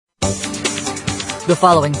The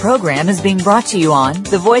following program is being brought to you on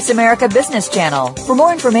the Voice America Business Channel. For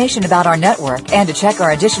more information about our network and to check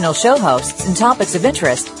our additional show hosts and topics of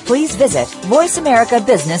interest, please visit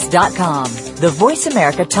voiceamericabusiness.com. The Voice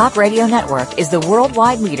America Talk Radio Network is the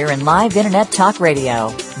worldwide leader in live Internet talk radio.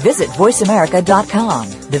 Visit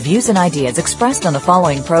voiceamerica.com. The views and ideas expressed on the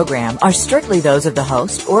following program are strictly those of the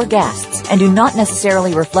host or guests and do not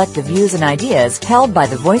necessarily reflect the views and ideas held by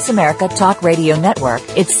the Voice America Talk Radio Network,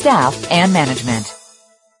 its staff, and management.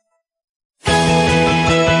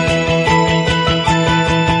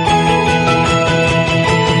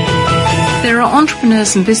 There are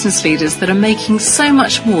entrepreneurs and business leaders that are making so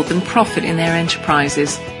much more than profit in their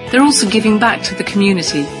enterprises. They're also giving back to the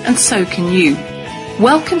community, and so can you.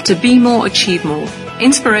 Welcome to Be More, Achieve More,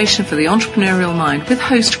 Inspiration for the Entrepreneurial Mind with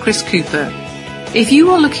host Chris Cooper. If you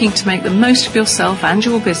are looking to make the most of yourself and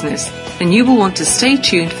your business, then you will want to stay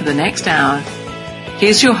tuned for the next hour.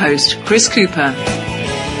 Here's your host, Chris Cooper.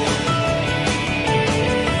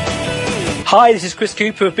 Hi, this is Chris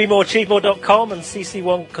Cooper of BeMoreAchieveMore.com and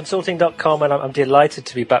cc1consulting.com, and I'm delighted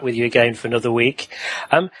to be back with you again for another week.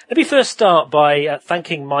 Let me first start by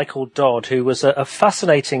thanking Michael Dodd, who was a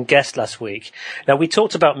fascinating guest last week. Now, we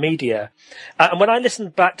talked about media, and when I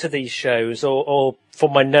listened back to these shows or for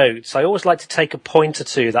my notes, I always like to take a point or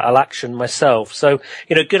two that I'll action myself. So,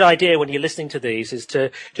 a good idea when you're listening to these is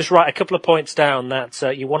to just write a couple of points down that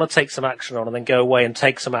you want to take some action on and then go away and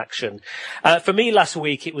take some action. For me last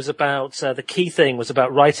week, it was about, the key thing was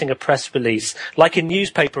about writing a press release, like a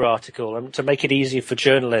newspaper article, to make it easier for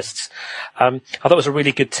journalists. I thought it was a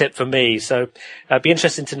really good tip for me. So it'd be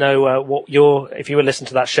interesting to know if you were listening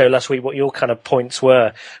to that show last week, what your kind of points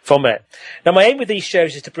were from it. Now, my aim with these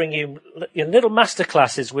shows is to bring you little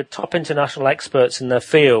masterclasses with top international experts in their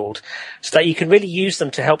field so that you can really use them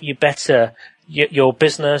to help you better your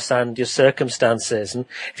business and your circumstances. And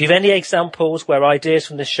if you have any examples where ideas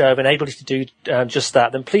from this show have enabled you to do just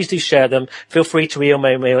that, then please do share them. Feel free to email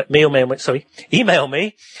me at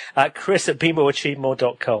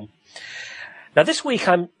chris@bemoreachievemore.com. Now, this week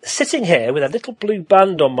I'm sitting here with a little blue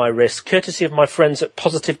band on my wrist, courtesy of my friends at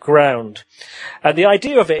Positive Ground. And the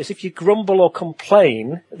idea of it is if you grumble or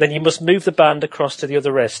complain, then you must move the band across to the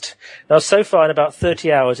other wrist. Now, so far in about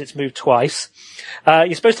 30 hours, it's moved twice.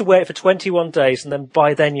 You're supposed to wear it for 21 days, and then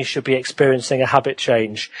by then you should be experiencing a habit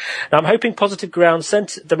change. Now, I'm hoping Positive Ground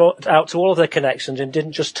sent them out to all of their connections and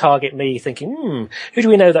didn't just target me thinking, who do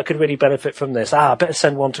we know that could really benefit from this? I better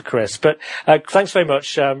send one to Chris. But thanks very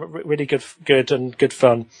much. Really good and good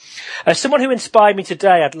fun. Someone who inspired me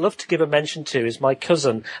today I'd love to give a mention to is my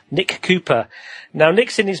cousin, Nick Cooper. Now,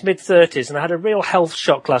 Nick's in his mid-30s and I had a real health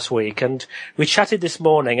shock last week, and we chatted this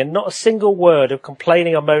morning and not a single word of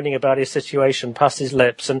complaining or moaning about his situation passed his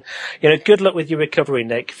lips. And, good luck with your recovery,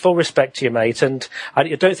 Nick. Full respect to you, mate, and I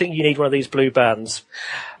don't think you need one of these blue bands.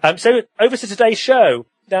 So over to today's show.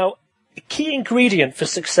 Now, the key ingredient for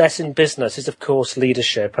success in business is, of course,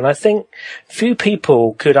 leadership. And I think few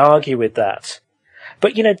people could argue with that.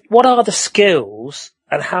 But, what are the skills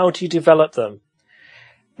and how do you develop them?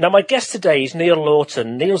 Now, my guest today is Neil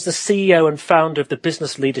Laughton. Neil's the CEO and founder of the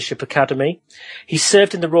Business Leadership Academy. He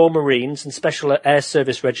served in the Royal Marines and Special Air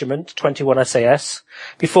Service Regiment, 21 SAS,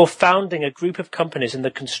 before founding a group of companies in the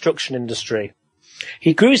construction industry.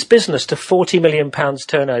 He grew his business to £40 million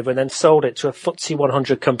turnover and then sold it to a FTSE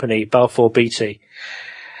 100 company, Balfour Beatty.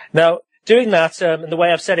 Now, doing that, and the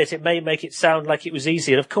way I've said it, it may make it sound like it was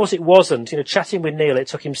easy. And of course it wasn't. Chatting with Neil, it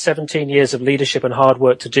took him 17 years of leadership and hard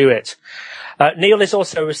work to do it. Neil is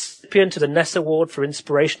also a recipient of the Ness Award for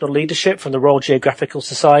Inspirational Leadership from the Royal Geographical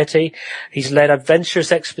Society. He's led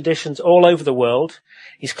adventurous expeditions all over the world.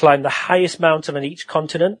 He's climbed the highest mountain on each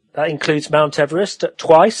continent. That includes Mount Everest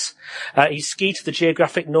twice. He's skied to the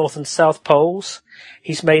geographic North and South Poles.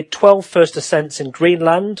 He's made 12 first ascents in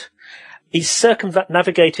Greenland. He's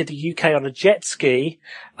circumnavigated the UK on a jet ski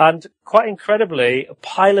and, quite incredibly,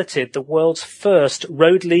 piloted the world's first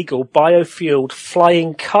road-legal biofueled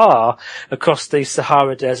flying car across the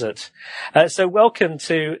Sahara Desert. So welcome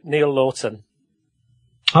to Neil Laughton.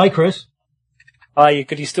 Hi, Chris. Are you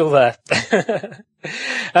good? You're still there?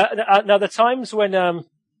 Now, the times when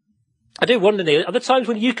I do wonder, Neil, are the times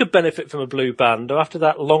when you could benefit from a blue band, or after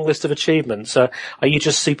that long list of achievements, are you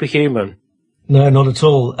just superhuman? No, not at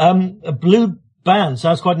all. A blue band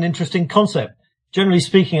sounds quite an interesting concept. Generally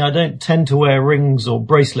speaking, I don't tend to wear rings or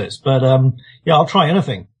bracelets, but I'll try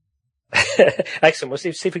anything. Excellent. We'll see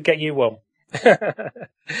if we can get you one.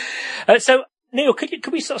 So, Neil,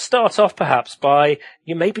 could we sort of start off perhaps by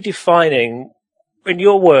you maybe defining, in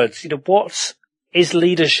your words, what is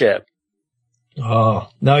leadership? Oh,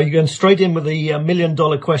 now you're going straight in with the $1 million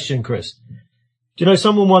question, Chris. you know,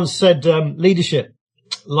 someone once said, leadership,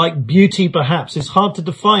 like beauty perhaps, is hard to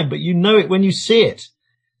define, but you know it when you see it.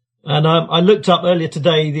 And I looked up earlier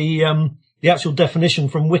today the actual definition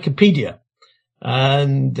from Wikipedia,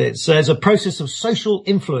 and it says a process of social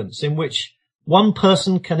influence in which one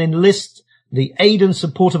person can enlist the aid and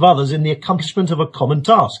support of others in the accomplishment of a common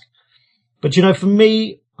task. But, you know, for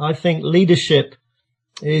me, I think leadership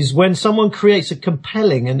is when someone creates a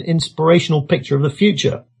compelling and inspirational picture of the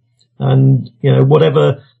future and, you know,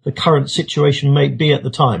 whatever the current situation may be at the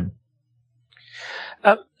time.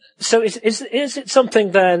 So is it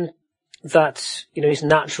something then that, you know, is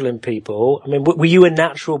natural in people? I mean, were you a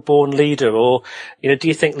natural born leader, or, you know, do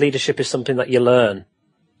you think leadership is something that you learn?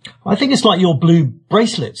 I think it's like your blue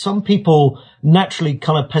bracelet. Some people naturally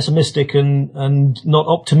kind of pessimistic and not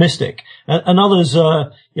optimistic, and others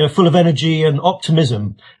are, you know, full of energy and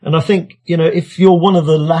optimism. And I think, you know, if you're one of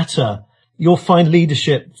the latter, you'll find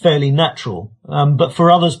leadership fairly natural. But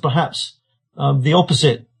for others, perhaps the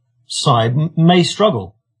opposite side may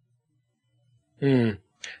struggle.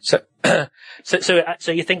 So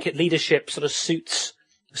you think leadership sort of suits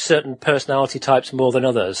certain personality types more than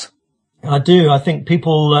others? I do. I think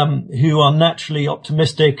people who are naturally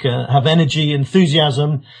optimistic, have energy,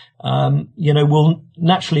 enthusiasm, you know, will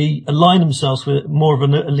naturally align themselves with more of a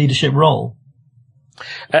leadership role.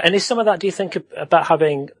 And is some of that, do you think, about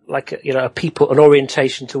having like, you know, an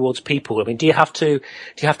orientation towards people? I mean, do you have to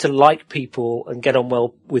like people and get on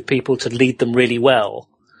well with people to lead them really well?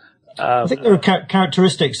 I think there are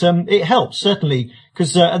characteristics. It helps, certainly,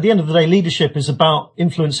 because at the end of the day, leadership is about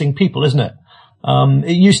influencing people, isn't it?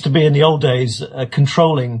 It used to be in the old days a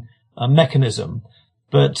controlling mechanism,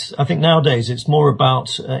 but I think nowadays it's more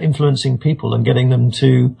about influencing people and getting them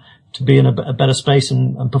to be in a better space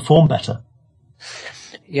and perform better.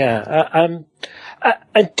 Yeah.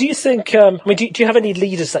 And do you think, I mean, do you have any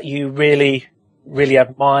leaders that you really, really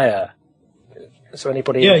admire? Is there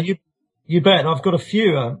anybody? Yeah, you bet. I've got a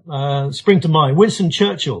few, spring to mind. Winston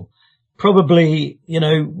Churchill, probably, you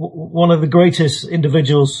know, one of the greatest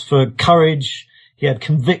individuals for courage. He had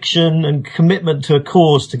conviction and commitment to a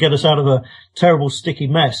cause to get us out of a terrible, sticky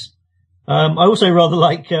mess. I also rather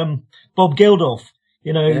like, Bob Geldof,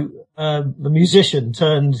 you know, the musician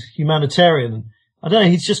turned humanitarian. I don't know.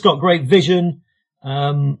 He's just got great vision.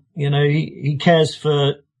 You know, he cares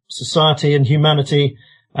for society and humanity.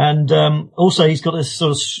 And, also he's got this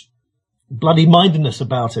sort of bloody mindedness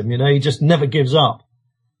about him. You know, he just never gives up.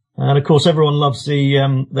 And of course, everyone loves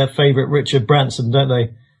their favorite Richard Branson, don't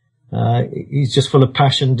they? He's just full of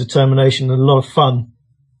passion, determination, and a lot of fun.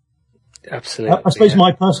 Absolutely. I suppose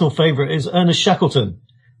my personal favorite is Ernest Shackleton.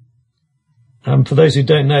 For those who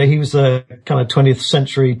don't know, he was a kind of 20th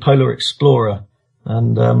century polar explorer.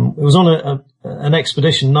 And, it was on an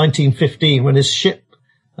expedition in 1915 when his ship,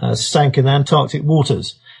 sank in the Antarctic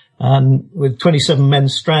waters, and with 27 men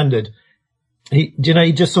stranded. He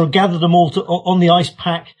just sort of gathered them all on the ice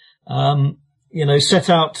pack, you know, set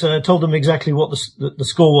out, told them exactly what the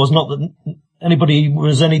score was. Not that anybody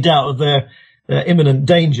was any doubt of their imminent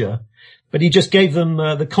danger, but he just gave them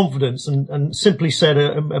the confidence and simply said,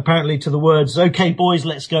 apparently to the words, "Okay, boys,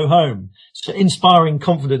 let's go home." So inspiring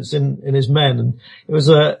confidence in his men. And it was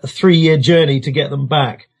a 3-year journey to get them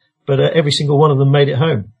back, but every single one of them made it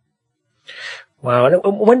home. Wow. And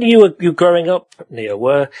when you were growing up, Neil,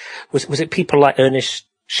 was it people like Ernest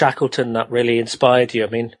Shackleton that really inspired you? I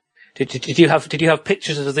mean, did you have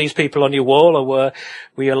pictures of these people on your wall, or were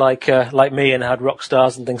you like me and had rock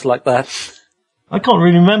stars and things like that? I can't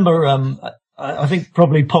really remember. I think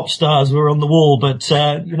probably pop stars were on the wall, but,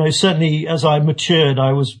 you know, certainly as I matured,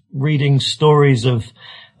 I was reading stories of,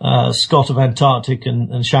 Scott of Antarctic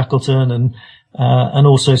and Shackleton and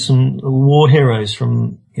also some war heroes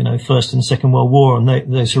from, you know, First and Second World War, and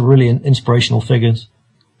those are really inspirational figures.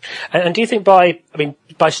 And do you think by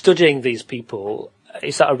studying these people,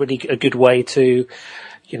 is that a good way to,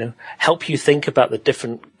 you know, help you think about the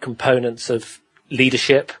different components of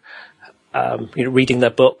leadership? You know, reading their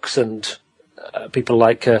books and people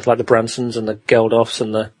like the Bransons and the Geldofs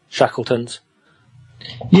and the Shackletons.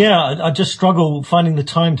 Yeah, I just struggle finding the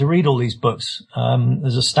time to read all these books.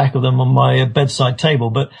 There's a stack of them on my bedside table,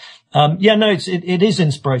 but yeah, no, it is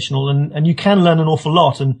inspirational, and you can learn an awful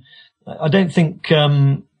lot. And I don't think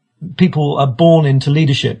people are born into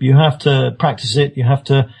leadership. You have to practice it. You have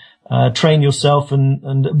to train yourself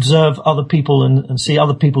and observe other people and see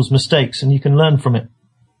other people's mistakes, and you can learn from it.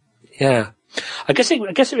 Yeah. I guess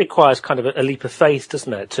it requires kind of a leap of faith,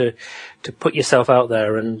 doesn't it, to put yourself out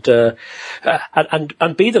there and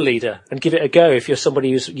be the leader and give it a go if you're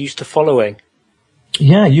somebody who's used to following.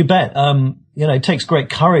 Yeah, you bet. it takes great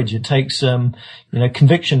courage. It takes,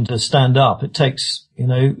 conviction to stand up. It takes,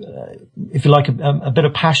 if you like, a bit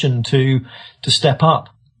of passion to step up.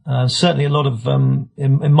 Certainly a lot of,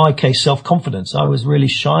 in my case, self-confidence. I was really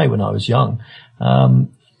shy when I was young.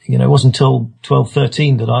 It wasn't until 12,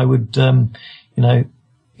 13 that I would,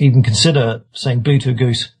 even consider saying boo to a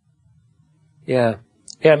goose. Yeah.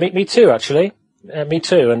 Yeah, me too, actually. Me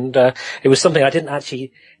too. And it was something I didn't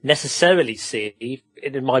actually necessarily see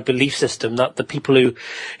in my belief system, that the people who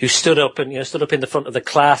stood up and, stood up in the front of the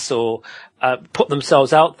class or put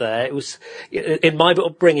themselves out there, it was, in my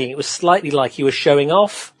upbringing, it was slightly like you were showing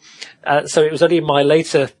off. So it was only in my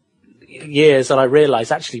later years that I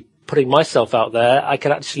realized actually putting myself out there, I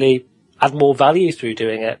could actually add more value through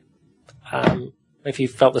doing it. If you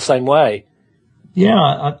felt the same way.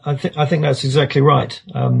 Yeah, I think that's exactly right.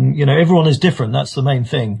 Everyone is different. That's the main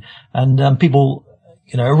thing. And, people,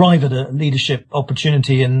 arrive at a leadership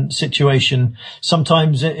opportunity and situation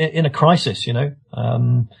sometimes in a crisis, you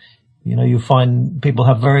find people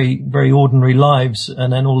have very, very ordinary lives,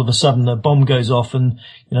 and then all of a sudden a bomb goes off, and,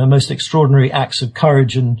 most extraordinary acts of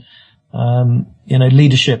courage and,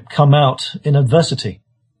 leadership come out in adversity.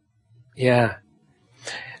 Yeah.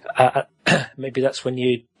 Maybe that's when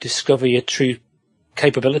you discover your true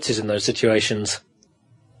capabilities in those situations.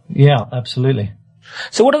 Yeah, absolutely.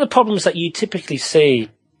 So what are the problems that you typically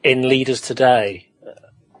see in leaders today?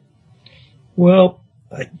 Well,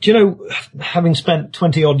 having spent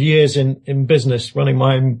 20 odd years in business, running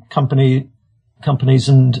my own companies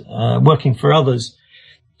and working for others,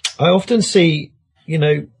 I often see,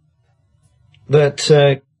 that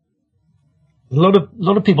a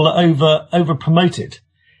lot of people are over promoted.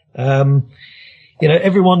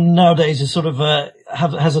 Everyone nowadays is sort of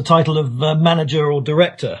has a title of manager or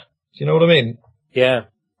director. Do you know what I mean? Yeah.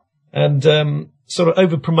 And sort of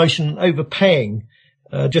over promotion, overpaying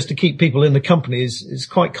just to keep people in the company is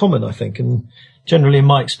quite common, I think, and generally, in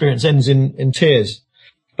my experience, ends in tears.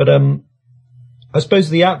 But I suppose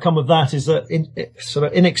the outcome of that is that sort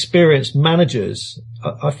of inexperienced managers,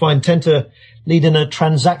 I find, tend to lead in a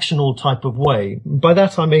transactional type of way. By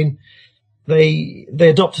that I mean they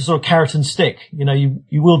adopt a sort of carrot and stick.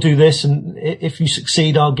 You will do this, and if you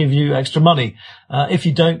succeed, I'll give you extra money. If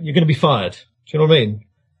you don't, you're going to be fired. Do you know what I mean?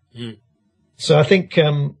 Mm. So I think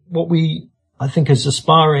I think as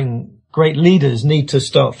aspiring great leaders need to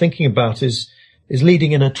start thinking about is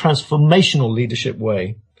leading in a transformational leadership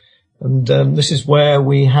way. And this is where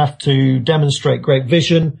we have to demonstrate great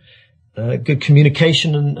vision, good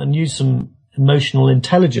communication, and use some emotional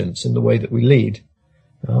intelligence in the way that we lead.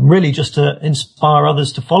 Really just to inspire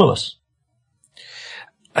others to follow us.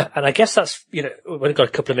 And I guess that's, we've only got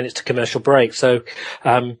a couple of minutes to commercial break, so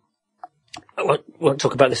I won't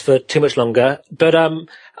talk about this for too much longer. But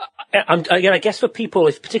I guess for people,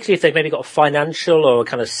 particularly if they've maybe got a financial or a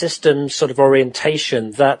kind of system sort of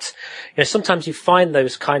orientation, that sometimes you find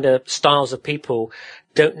those kind of styles of people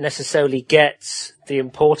don't necessarily get the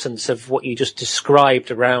importance of what you just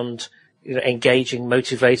described around engaging,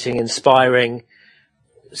 motivating, inspiring,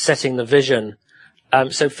 setting the vision.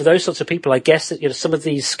 So for those sorts of people, I guess that, some of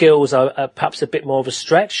these skills are perhaps a bit more of a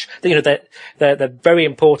stretch. They're very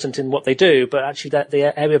important in what they do, but actually that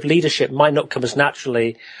the area of leadership might not come as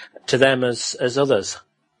naturally to them as others.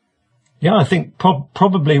 Yeah, I think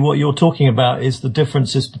probably what you're talking about is the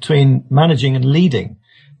differences between managing and leading.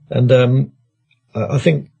 And, I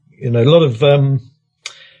think, a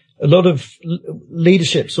lot of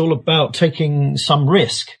leadership's all about taking some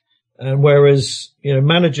risk. And whereas,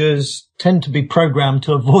 managers tend to be programmed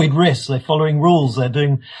to avoid risks. They're following rules. They're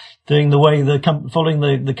doing the way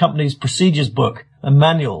following the company's procedures book and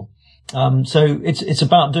manual. So it's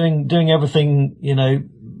about doing everything,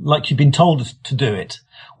 like you've been told to do it.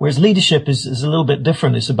 Whereas leadership is a little bit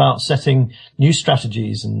different. It's about setting new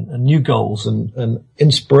strategies and new goals and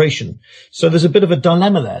inspiration. So there's a bit of a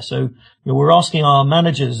dilemma there. So, we're asking our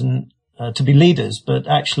managers to be leaders, but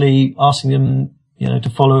actually asking them,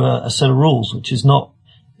 to follow a set of rules, which is not,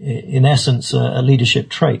 in essence, a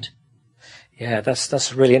leadership trait. Yeah,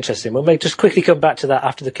 that's really interesting. We'll just quickly come back to that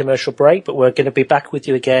after the commercial break, but we're going to be back with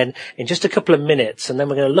you again in just a couple of minutes, and then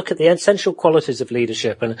we're going to look at the essential qualities of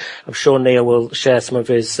leadership, and I'm sure Neil will share some of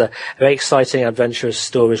his very exciting, adventurous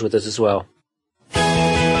stories with us as well.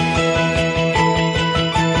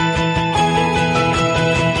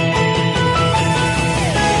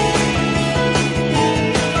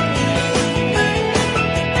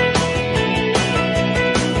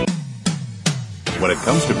 When it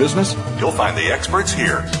comes to business, you'll find the experts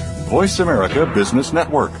here. Voice America Business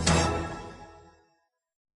Network.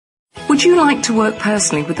 Would you like to work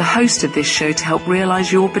personally with the host of this show to help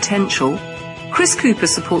realise your potential? Chris Cooper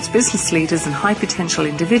supports business leaders and high potential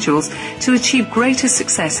individuals to achieve greater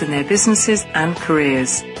success in their businesses and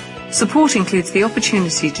careers. Support includes the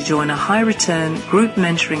opportunity to join a high return group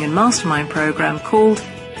mentoring and mastermind program called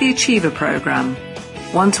the Achiever Program.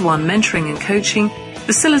 One-to-one mentoring and coaching,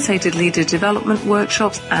 facilitated leader development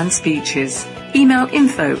workshops and speeches. Email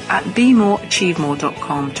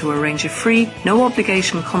info@bemoreachievemore.com to arrange a free, no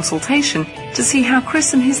obligation consultation to see how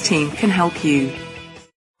Chris and his team can help you.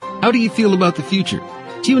 How do you feel about the future?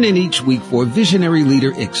 Tune in each week for Visionary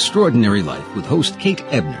Leader Extraordinary Life with host Kate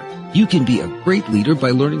Ebner. You can be a great leader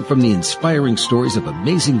by learning from the inspiring stories of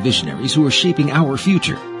amazing visionaries who are shaping our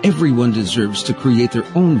future. Everyone deserves to create their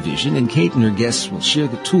own vision, and Kate and her guests will share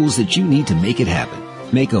the tools that you need to make it happen.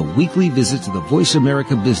 Make a weekly visit to the Voice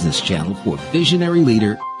America Business Channel for Visionary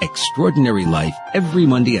Leader Extraordinary Life every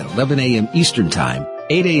Monday at 11 a.m. Eastern Time,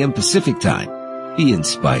 8 a.m. Pacific Time. Be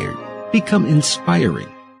inspired. Become inspiring.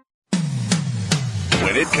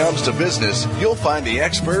 When it comes to business, you'll find the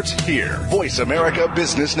experts here. Voice America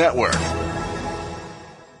Business Network.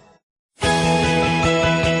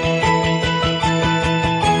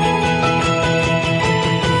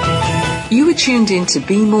 You are tuned in to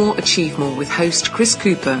Be More, Achieve More with host Chris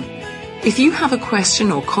Cooper. If you have a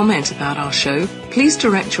question or comment about our show, please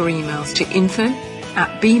direct your emails to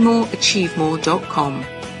info@bemoreachievemore.com.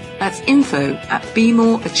 That's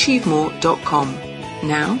info@bemoreachievemore.com.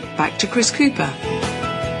 Now, back to Chris Cooper.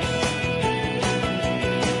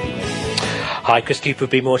 Hi, Chris Cooper,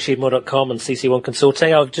 BeMoreAchieveMore.com and CC1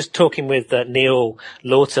 Consulting. I was just talking with Neil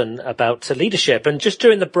Laughton about leadership, and just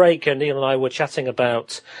during the break, Neil and I were chatting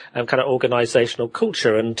about kind of organisational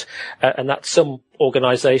culture, and that some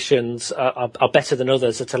organisations are better than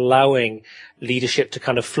others at allowing leadership to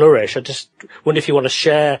kind of flourish. I just wonder if you want to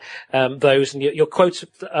share those, and your quote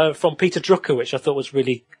from Peter Drucker, which I thought was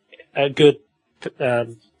really good,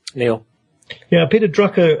 Neil. Yeah, Peter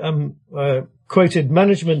Drucker quoted,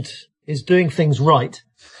 "Management is doing things right,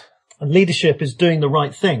 and leadership is doing the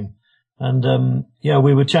right thing." And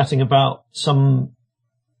we were chatting about some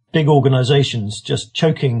big organizations just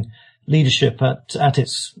choking leadership at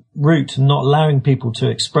its root and not allowing people to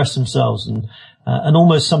express themselves, and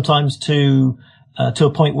almost sometimes to a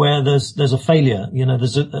point where there's a failure.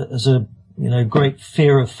 There's a great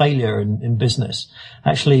fear of failure in business.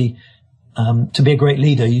 Actually, to be a great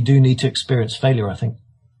leader, you do need to experience failure, I think.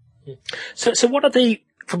 So what are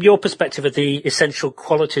from your perspective, are the essential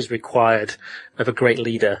qualities required of a great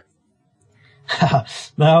leader?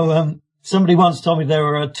 Now, somebody once told me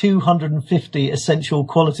there are 250 essential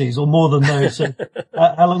qualities, or more than those. So,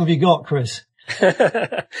 how long have you got, Chris?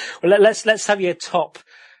 Well, let's have your top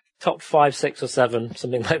 5, 6, or 7,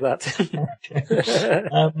 something like that.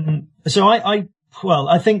 So I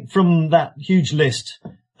think from that huge list,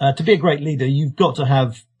 to be a great leader, you've got to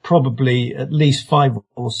have probably at least 5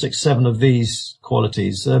 or 6, 7 of these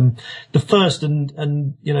qualities. The first, and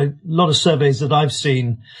a lot of surveys that I've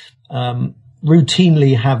seen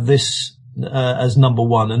routinely have this as number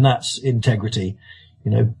one, and that's integrity.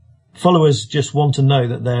 Followers just want to know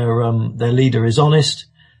that their leader is honest,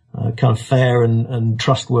 kind of fair and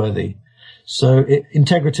trustworthy. So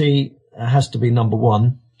integrity has to be number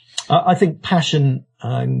one. I think passion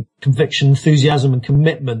and conviction, enthusiasm and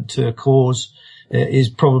commitment to a cause is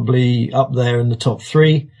probably up there in the top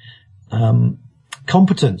 3.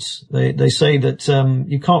 Competence. They say that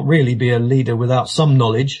you can't really be a leader without some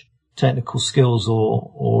knowledge, technical skills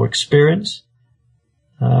or experience.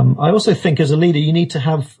 I also think as a leader, you need to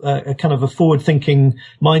have a kind of a forward-thinking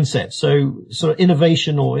mindset. So sort of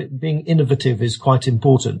innovation or being innovative is quite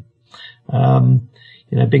important.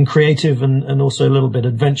 Being creative and also a little bit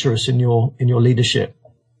adventurous in your leadership.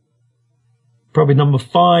 Probably number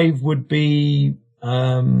 5 would be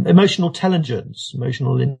emotional intelligence.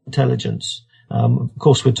 Of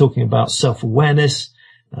course, we're talking about self-awareness,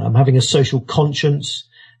 having a social conscience,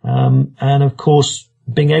 and of course,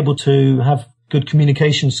 being able to have good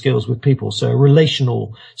communication skills with people. So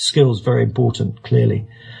relational skills, very important, clearly.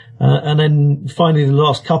 And then finally, the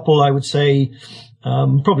last couple, I would say,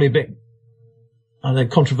 probably a bit, I don't know,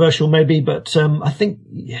 controversial maybe, but I think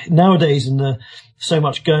nowadays so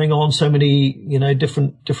much going on, so many,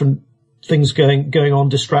 different things going on,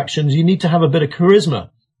 distractions, you need to have a bit of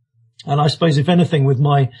charisma. And I suppose if anything, with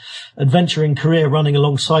my adventuring career running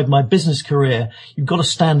alongside my business career, you've got to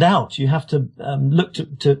stand out. You have to look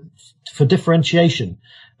for differentiation,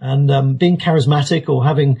 and being charismatic or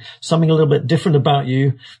having something a little bit different about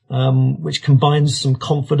you, which combines some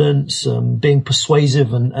confidence, being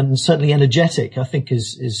persuasive and certainly energetic, I think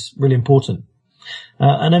is really important.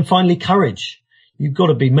 And then finally, courage. You've got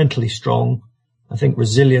to be mentally strong, I think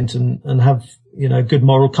resilient and have, good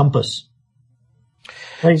moral compass.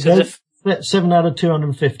 There you So go. 7 out of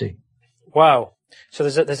 250. Wow. So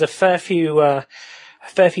there's a fair few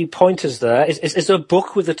pointers there. Is there a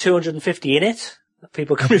book with the 250 in it that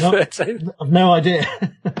people can refer to? I've no idea.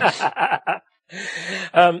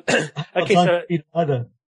 Okay, so either.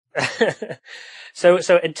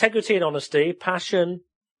 so integrity and honesty, passion,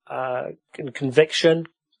 conviction,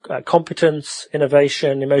 competence,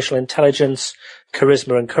 innovation, emotional intelligence,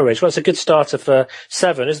 charisma, and courage. Well, it's a good starter for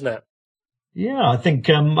 7, isn't it? Yeah, I think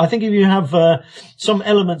if you have some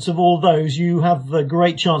elements of all those, you have a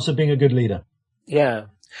great chance of being a good leader. Yeah.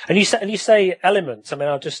 And you say elements. I mean,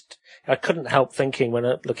 I couldn't help thinking when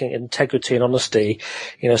looking at integrity and honesty,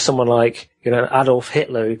 someone like, Adolf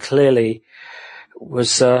Hitler, who clearly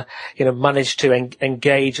was, managed to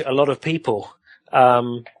engage a lot of people.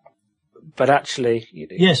 But actually,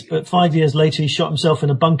 yes, but 5 years later he shot himself in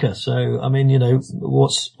a bunker. So, I mean,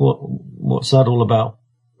 what's that all about?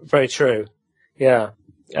 Very true. Yeah.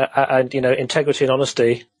 And, integrity and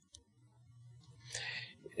honesty,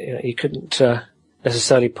 you couldn't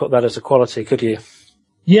necessarily put that as a quality, could you?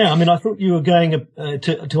 Yeah. I mean, I thought you were going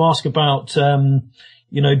to ask about, do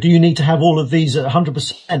you need to have all of these at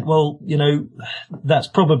 100%? Well, that's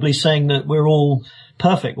probably saying that we're all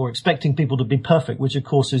perfect or expecting people to be perfect, which of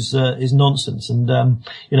course is nonsense. And,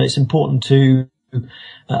 it's important to,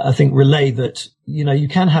 I think, relay that, you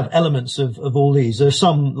can have elements of all these. There's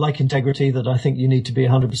some, like integrity, that I think you need to be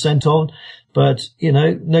 100% on, but,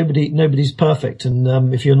 nobody's perfect.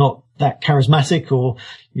 And, if you're not that charismatic or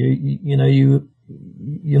you're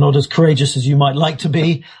not as courageous as you might like to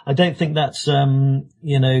be, I don't think that's, gonna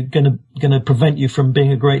prevent you from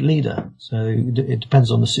being a great leader. So it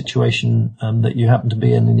depends on the situation, that you happen to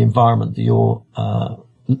be in and the environment that you're,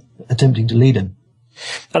 attempting to lead in.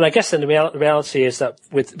 And I guess then the reality is that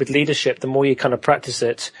with leadership, the more you kind of practice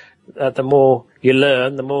it, the more you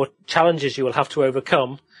learn, the more challenges you will have to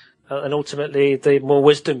overcome, and ultimately the more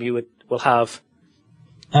wisdom you will have.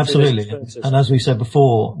 Absolutely. And as we said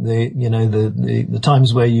before, the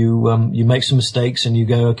times where you make some mistakes and you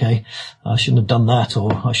go, okay, I shouldn't have done that,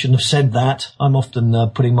 or I shouldn't have said that. I'm often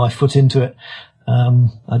putting my foot into it.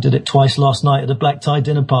 I did it twice last night at a black tie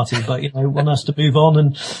dinner party, but one has to move on,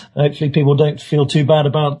 and hopefully people don't feel too bad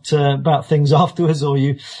about things afterwards, or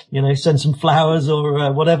you send some flowers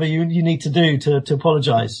or whatever you need to do to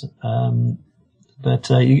apologize. But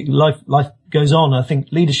life goes on. I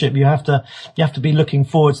think leadership, you have to be looking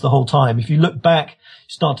forwards the whole time. If you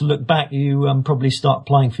start to look back, you probably start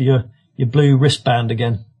applying for your blue wristband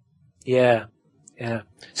again. Yeah.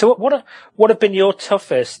 So what have been your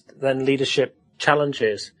toughest then leadership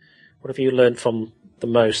challenges? What have you learned from the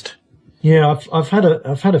most? Yeah, I've had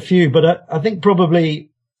a few, but I think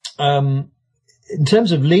probably in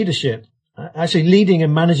terms of leadership, actually leading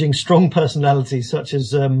and managing strong personalities such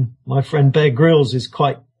as my friend Bear Grylls is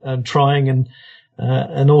quite trying,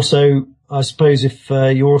 and also I suppose if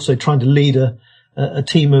you're also trying to lead a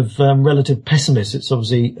team of relative pessimists, it's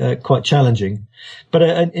obviously quite challenging. But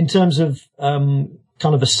in terms of kind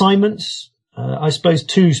of assignments, I suppose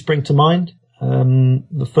 2 spring to mind.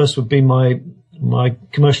 The first would be my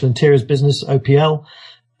commercial interiors business, OPL,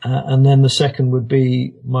 and then the second would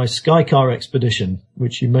be my Skycar expedition,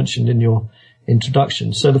 which you mentioned in your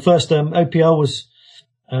introduction. So the first OPL was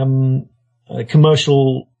a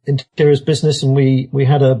commercial interiors business, and we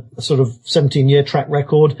had a sort of 17-year track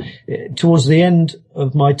record. Towards the end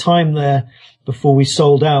of my time there, before we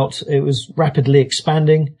sold out, it was rapidly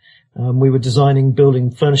expanding. We were designing,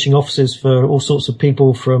 building, furnishing offices for all sorts of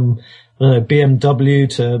people from BMW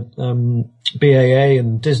to BAA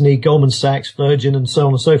and Disney, Goldman Sachs, Virgin, and so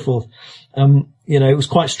on and so forth. It was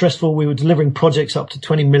quite stressful. We were delivering projects up to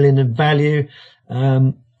 20 million in value.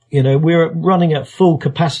 We were running at full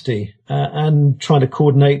capacity and trying to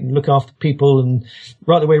coordinate and look after people and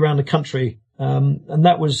right the way around the country. And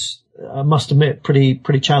that was, I must admit, pretty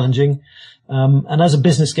challenging. And as a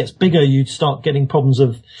business gets bigger, you start getting problems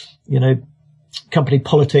of, company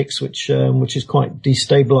politics, which is quite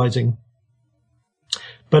destabilizing.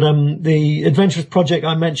 But the adventurous project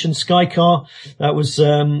I mentioned, Skycar, that was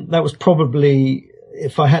probably,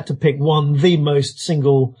 if I had to pick one, the most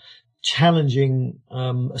single challenging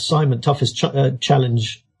assignment, toughest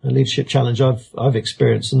leadership challenge I've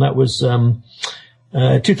experienced, and that was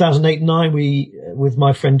 2008-9. We, with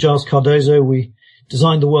my friend Giles Cardozo, we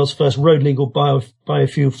designed the world's first road legal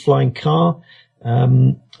biofuel flying car,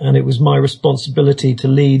 and it was my responsibility to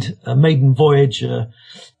lead a maiden voyage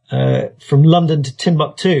from London to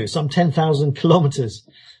Timbuktu, some 10,000 kilometers.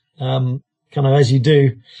 Kind of as you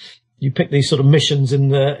do, you pick these sort of missions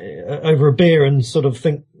over a beer and sort of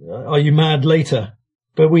think, are you mad later?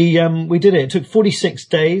 But we did it. It took 46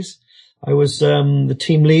 days. I was the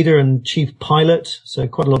team leader and chief pilot, so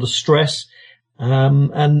quite a lot of stress,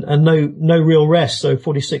 and no real rest. So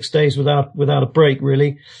 46 days without a break,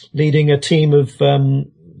 really, leading a team of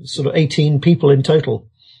sort of 18 people in total,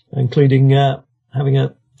 including having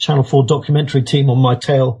a Channel 4 documentary team on my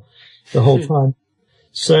tail the whole time.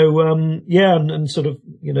 So and sort of,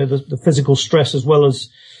 you know, the physical stress as well as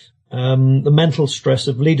the mental stress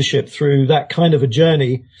of leadership through that kind of a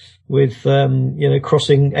journey with, you know,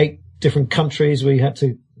 crossing 8 different countries. We had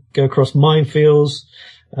to go across minefields.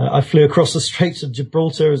 I flew across the Straits of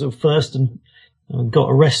Gibraltar as a first and got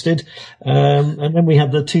arrested. And then we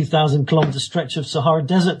had the 2,000 kilometer stretch of Sahara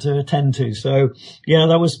Desert to attend to. So yeah,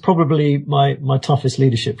 that was probably my toughest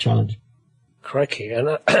leadership challenge. Crikey.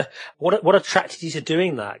 And what attracted you to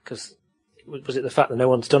doing that? Because was it the fact that no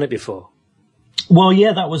one's done it before? Well,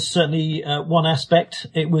 yeah, that was certainly one aspect.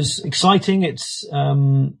 It was exciting. It's,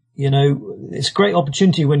 you know, it's a great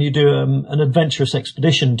opportunity when you do an adventurous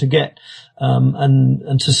expedition to get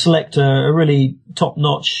and to select a really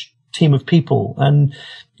top-notch team of people. And,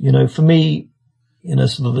 you know, for me, you know,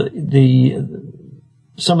 sort of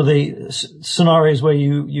some of the scenarios where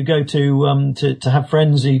you go to have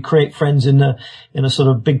friends, you create friends in a sort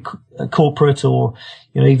of big corporate or,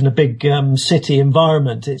 you know, even a big city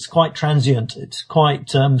environment. It's quite transient. It's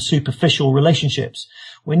quite superficial relationships.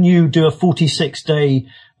 When you do a 46-day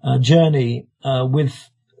journey with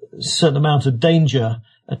a certain amount of danger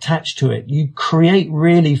attached to it, you create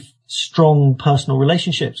really strong personal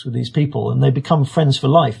relationships with these people, and they become friends for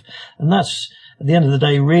life. And that's, at the end of the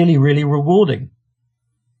day, really, really rewarding.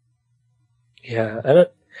 Yeah.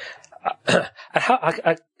 And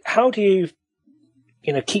how do you,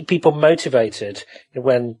 you know, keep people motivated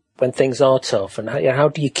when things are tough, and how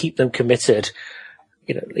do you keep them committed?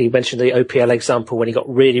 You know, you mentioned the OPL example when he got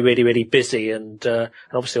really, really, really busy, and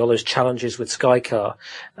obviously all those challenges with Skycar.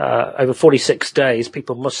 Over 46 days,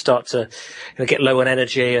 people must start to, you know, get low on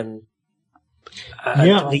energy and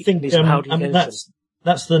I think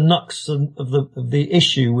that's the nux of the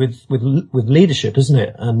issue with leadership, isn't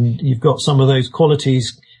it? And you've got some of those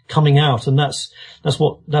qualities coming out, and that's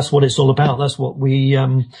what it's all about. That's what we,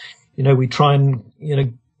 you know, we try and, you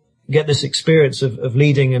know, get this experience of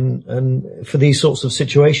leading and for these sorts of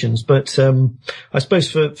situations. But, I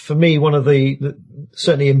suppose for me, one of the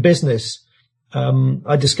certainly in business,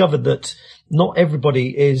 I discovered that not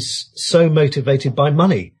everybody is so motivated by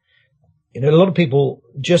money. You know, a lot of people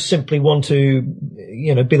just simply want to,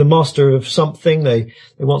 you know, be the master of something. They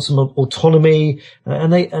want some autonomy,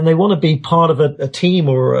 and they want to be part of a team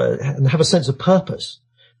and have a sense of purpose.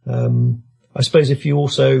 I suppose if you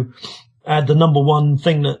also add the number one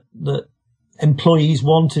thing that employees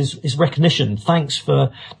want is recognition. Thanks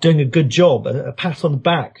for doing a good job, a pat on the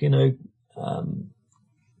back, you know,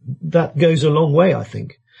 that goes a long way, I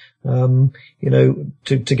think. You know,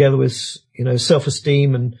 together with, you know,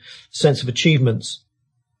 self-esteem and sense of achievements.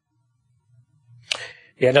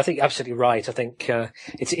 Yeah, and I think absolutely right. I think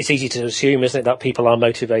it's easy to assume, isn't it, that people are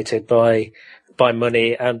motivated by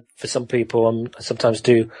money, and for some people, I sometimes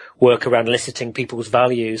do work around eliciting people's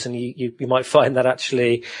values, and you might find that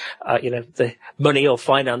actually, you know, the money or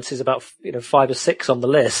finance is about, you know, 5 or 6 on the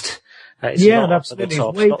list. Yeah, absolutely.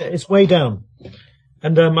 It's way down.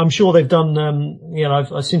 And I'm sure they've done, you know,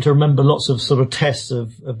 I seem to remember lots of sort of tests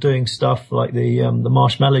of doing stuff like the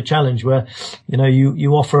Marshmallow Challenge, where, you know,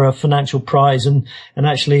 you offer a financial prize and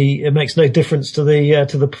actually it makes no difference to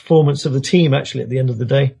the performance of the team actually at the end of the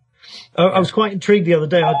day. I was quite intrigued the other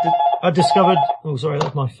day. I discovered, oh, sorry,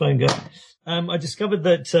 that's my phone go. I discovered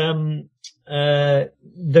that,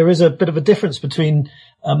 there is a bit of a difference between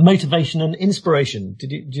motivation and inspiration. Do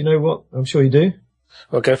you know what? I'm sure you do.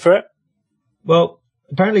 Well, go for it. Well,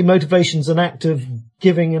 apparently motivation's an act of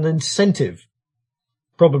giving an incentive,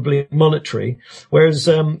 probably monetary, whereas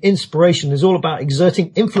inspiration is all about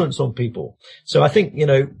exerting influence on people. So I think, you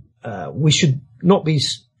know, we should not be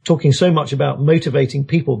talking so much about motivating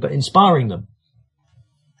people, but inspiring them.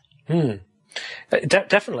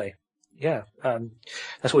 Definitely. Yeah.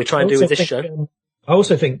 That's what we try and do with this show. I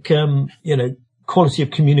also think, you know, quality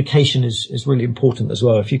of communication is really important as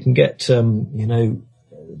well. If you can get, you know,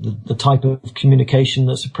 the type of communication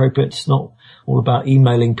that's appropriate. It's not all about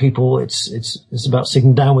emailing people. It's about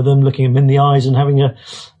sitting down with them, looking them in the eyes and having a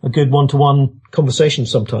good one-to-one conversation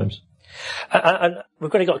sometimes. And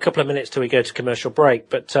we've only got a couple of minutes till we go to commercial break,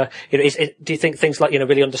 but, you know, do you think things like, you know,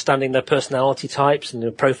 really understanding their personality types and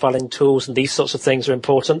the profiling tools and these sorts of things are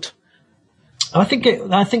important? I think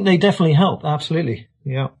they definitely help. Absolutely.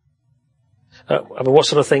 Yeah. I mean, what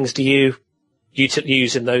sort of things do you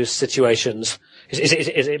use in those situations?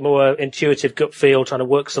 Is it more intuitive gut feel, trying to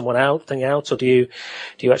work someone out, or do you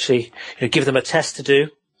actually give them a test to do?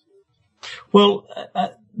 Well,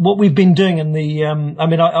 what we've been doing in the,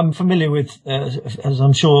 I'm familiar with, as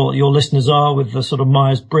I'm sure your listeners are, with the sort of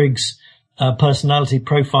Myers-Briggs personality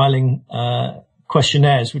profiling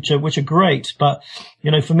questionnaires, which are great. But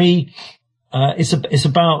for me, it's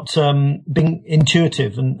about being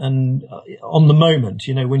intuitive and on the moment.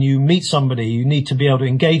 When you meet somebody, you need to be able to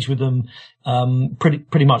engage with them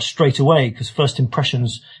pretty much straight away, because first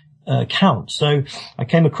impressions count. So I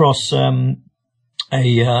came across a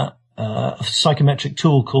psychometric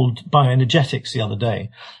tool called bioenergetics the other day,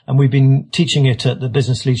 and we've been teaching it at the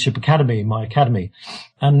Business Leadership Academy, my academy.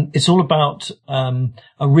 And it's all about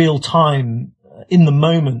a real-time,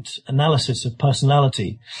 in-the-moment analysis of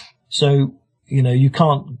personality. So, you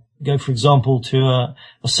can't go, for example, to a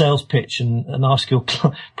sales pitch and ask your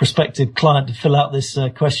prospective client to fill out this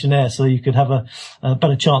questionnaire so you could have a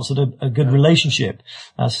better chance at a good relationship.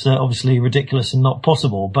 That's obviously ridiculous and not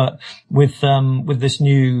possible. But with this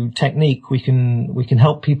new technique, we can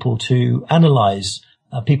help people to analyze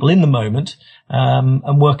people in the moment,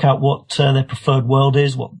 and work out what their preferred world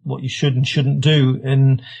is, what you should and shouldn't do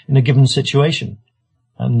in a given situation.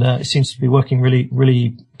 And it seems to be working really,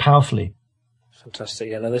 really powerfully. Fantastic.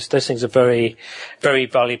 Yeah, no, those things are very, very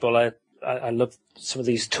valuable. I love some of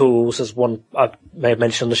these tools. As one I may have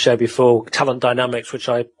mentioned on the show before, Talent Dynamics, which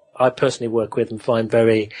I personally work with and find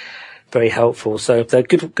very, very helpful. So they're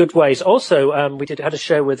good ways. Also, we had a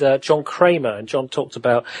show with John Kramer, and John talked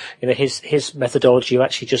about his methodology of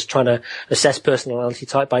actually just trying to assess personality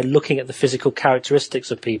type by looking at the physical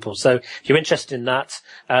characteristics of people. So if you're interested in that,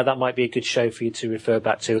 that might be a good show for you to refer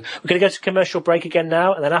back to. We're going to go to commercial break again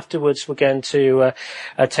now, and then afterwards we're going to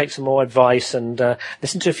take some more advice and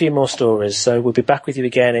listen to a few more stories. So we'll be back with you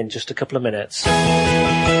again in just a couple of minutes.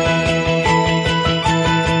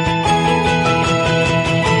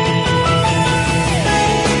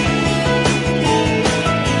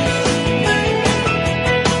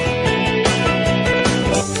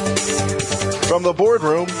 From the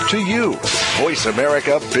boardroom to you, Voice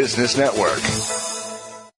America Business Network.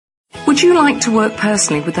 Would you like to work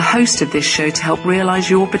personally with the host of this show to help realize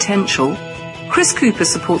your potential? Chris Cooper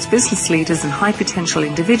supports business leaders and high potential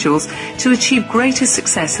individuals to achieve greater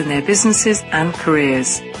success in their businesses and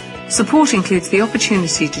careers. Support includes the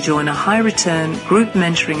opportunity to join a high return group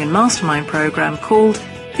mentoring and mastermind program called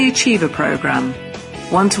the Achiever Program.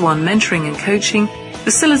 One-to-one mentoring and coaching,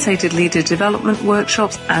 facilitated leader development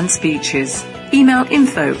workshops and speeches. Email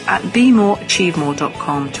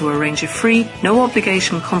info@bemoreachievemore.com to arrange a free,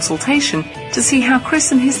 no-obligation consultation to see how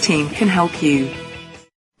Chris and his team can help you.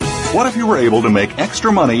 What if you were able to make extra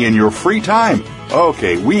money in your free time?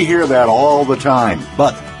 Okay, we hear that all the time.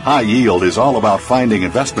 But High Yield is all about finding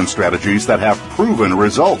investment strategies that have proven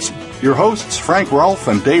results. Your hosts, Frank Rolfe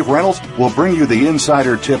and Dave Reynolds, will bring you the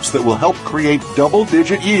insider tips that will help create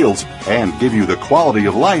double-digit yields and give you the quality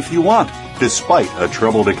of life you want, despite a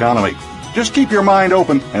troubled economy. Just keep your mind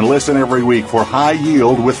open and listen every week for High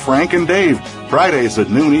Yield with Frank and Dave. Fridays at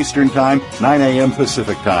noon Eastern Time, 9 a.m.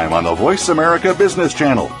 Pacific Time on the Voice America Business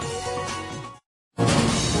Channel.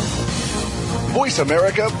 Voice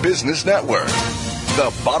America Business Network, the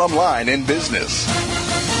bottom line in business.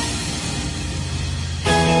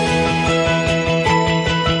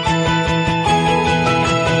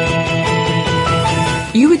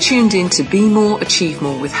 You are tuned in to Be More, Achieve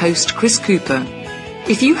More with host Chris Cooper.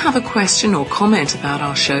 If you have a question or comment about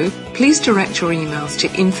our show, please direct your emails to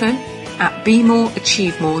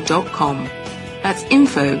info@bemoreachievemore.com. That's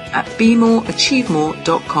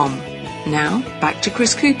info@bemoreachievemore.com. Now, back to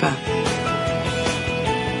Chris Cooper.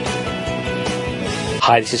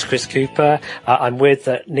 Hi, this is Chris Cooper. I'm with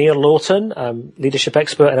Neil Laughton, leadership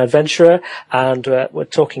expert and adventurer, and we're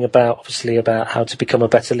talking about how to become a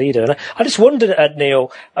better leader. And I just wondered,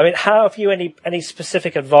 Neil, how have you any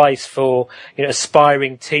specific advice for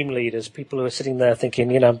aspiring team leaders, people who are sitting there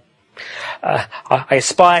thinking, I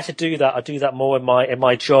aspire to do that. I do that more in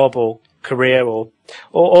my job or career or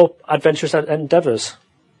adventurous endeavours.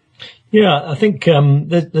 Yeah, I think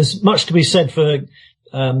there's much to be said for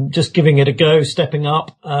just giving it a go, stepping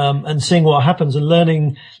up, and seeing what happens and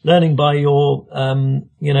learning by your,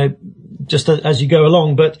 just as you go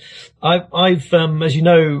along. But I've as you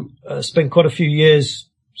know, spent quite a few years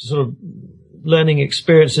sort of learning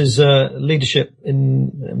experiences, leadership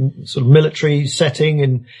in sort of military setting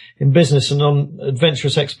and in business and on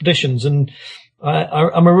adventurous expeditions. And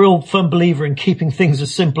I'm a real firm believer in keeping things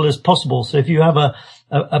as simple as possible. So if you have a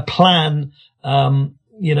plan,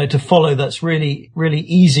 to follow, that's really, really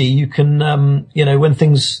easy. You can, when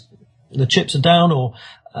things the chips are down or,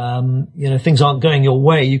 things aren't going your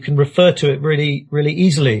way, you can refer to it really, really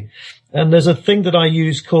easily. And there's a thing that I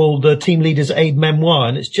use called the Team Leader's Aid Memoir,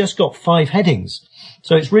 and it's just got 5 headings.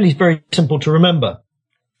 So it's really very simple to remember.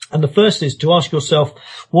 And the first is to ask yourself,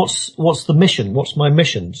 what's the mission? What's my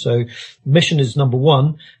mission? So mission is number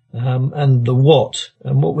 1, and the what.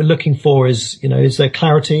 And what we're looking for is, is there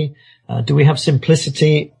clarity? Do we have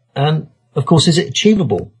simplicity? And of course, is it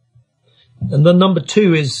achievable? And then number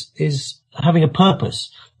 2 is having a purpose.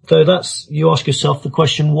 So you ask yourself the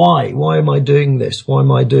question, why? Why am I doing this? Why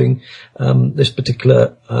am I doing this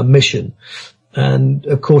particular mission? And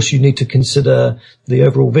of course, you need to consider the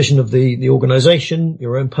overall vision of the organization,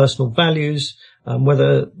 your own personal values,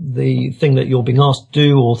 whether the thing that you're being asked to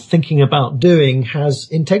do or thinking about doing has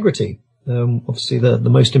integrity. Obviously, the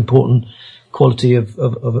most important quality of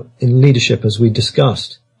in leadership, as we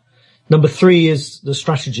discussed. Number 3 is the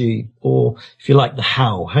strategy, or if you like, the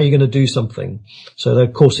how. How are you going to do something? So that,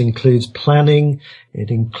 of course, includes planning.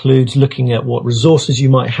 It includes looking at what resources you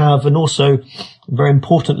might have, and also, very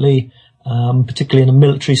importantly, particularly in a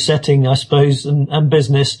military setting, I suppose, and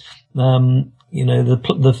business, the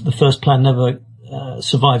first plan never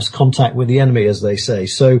survives contact with the enemy, as they say.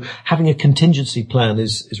 So having a contingency plan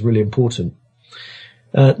is really important.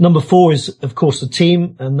 Number 4 is, of course, the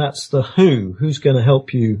team, and that's the who. Who's going to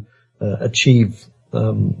help you achieve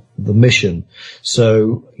the mission?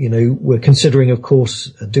 So, we're considering, of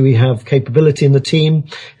course, do we have capability in the team?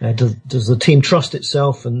 Does the team trust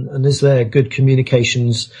itself? And is there good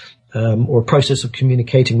communications or a process of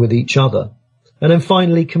communicating with each other? And then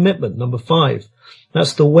finally, commitment, number 5.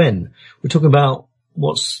 That's the when. We're talking about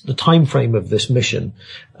what's the time frame of this mission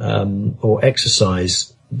or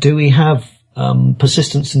exercise. Do we have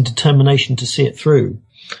persistence and determination to see it through?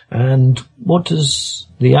 And what does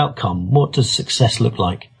the outcome, what does success look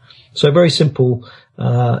like? So a very simple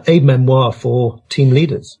aid memoir for team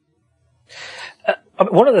leaders.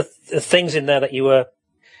 One of the things in there that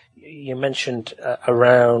you mentioned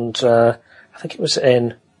around, I think it was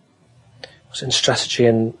in strategy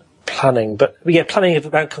and planning, but yeah, planning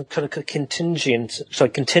around kind of contingency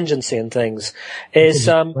and things is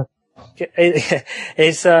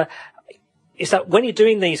that when you're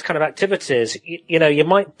doing these kind of activities, you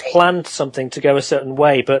might plan something to go a certain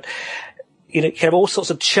way, but you have all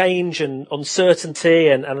sorts of change and uncertainty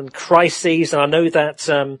and crises. And I know that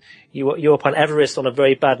you were up on Everest on a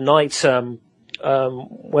very bad night,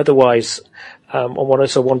 weather-wise, on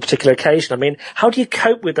one particular occasion. I mean, how do you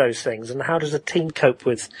cope with those things, and how does a team cope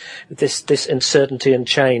with this uncertainty and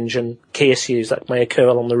change and key issues that may occur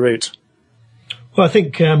along the route? Well, I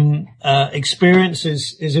think experience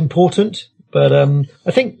is important. But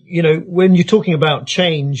I think, when you're talking about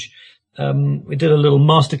change, we did a little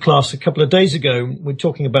masterclass a couple of days ago. We're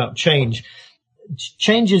talking about change.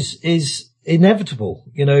 Change is inevitable.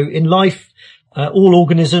 In life, all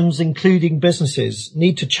organisms, including businesses,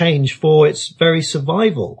 need to change for its very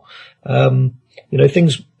survival.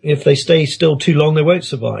 Things, if they stay still too long, they won't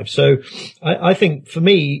survive. So I think for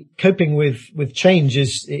me, coping with change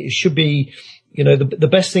it should be,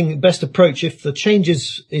 the best approach. If the change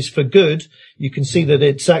is for good, you can see that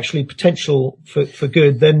it's actually potential for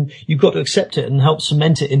good, then you've got to accept it and help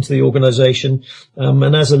cement it into the organization.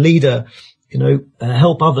 And as a leader,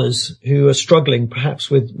 help others who are struggling perhaps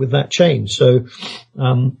with that change. So,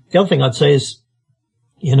 the other thing I'd say is,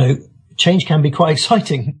 change can be quite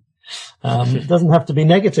exciting. It doesn't have to be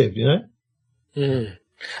negative, Mm.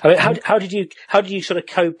 I mean, how did you sort of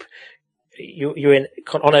cope? You were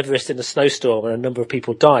on Everest in a snowstorm, and a number of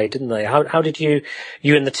people died, didn't they? How did you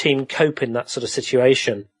and the team cope in that sort of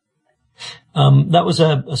situation? That was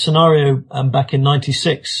a scenario back in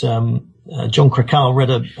 '96. John Krakauer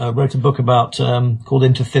wrote a book about called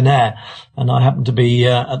Into Thin Air, and I happened to be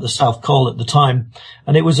at the South Col at the time.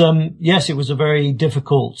 And it was it was a very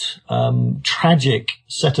difficult, tragic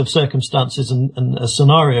set of circumstances and a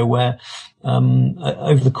scenario where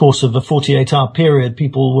over the course of a 48-hour period,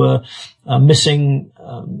 people were missing,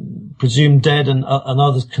 presumed dead, and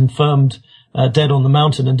others confirmed dead on the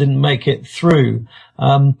mountain and didn't make it through.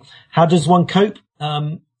 How does one cope?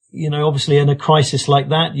 Obviously in a crisis like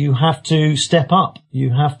that, you have to step up.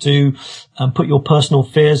 You have to put your personal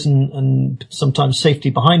fears and sometimes safety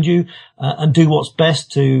behind you, and do what's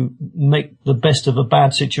best to make the best of a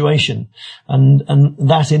bad situation. And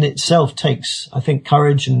that in itself takes, I think,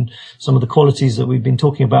 courage and some of the qualities that we've been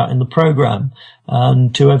talking about in the program,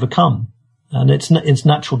 to overcome. And it's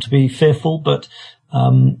natural to be fearful, but,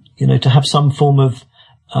 to have some form of,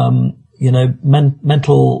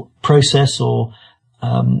 mental process or,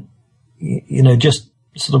 just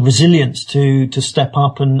sort of resilience to step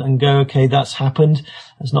up and go, okay, that's happened.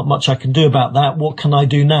 There's not much I can do about that. What can I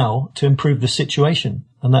do now to improve the situation?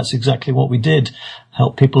 And that's exactly what we did.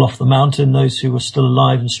 Help people off the mountain, those who were still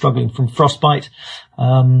alive and struggling from frostbite.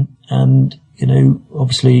 And, you know,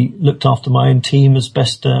 obviously looked after my own team as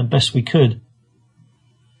best we could.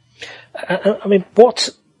 I mean,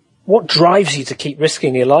 what drives you to keep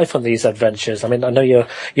risking your life on these adventures? I mean, I know you're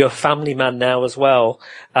a family man now as well.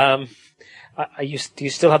 Do you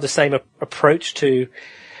still have the same approach to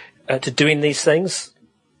doing these things?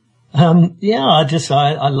 Yeah,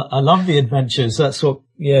 I love the adventures. That's what,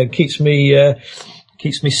 keeps me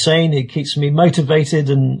sane. It keeps me motivated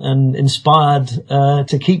and inspired,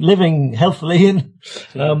 to keep living healthily. And,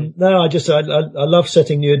 I love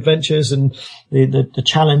setting new adventures and the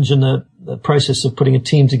challenge and the process of putting a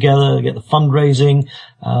team together, get the fundraising,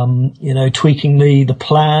 tweaking the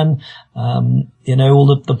plan, all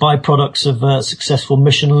the byproducts of a successful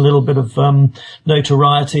mission, a little bit of,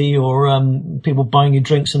 notoriety or, people buying you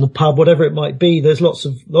drinks in the pub, whatever it might be. There's lots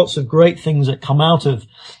of great things that come out of,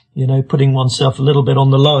 putting oneself a little bit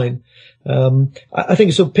on the line. I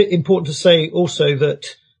think it's important to say also that,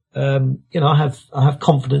 I have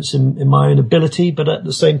confidence in my own ability, but at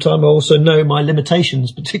the same time, I also know my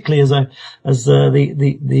limitations, particularly as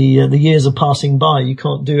the years are passing by. You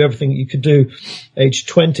can't do everything you could do age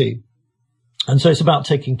 20. And so it's about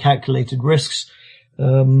taking calculated risks.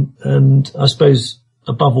 And I suppose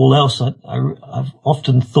above all else, I've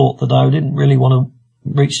often thought that I didn't really want to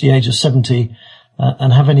reach the age of 70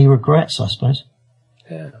 and have any regrets, I suppose.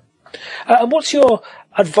 Yeah. And what's your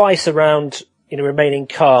advice around, remaining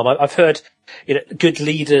calm? I've heard, good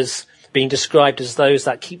leaders being described as those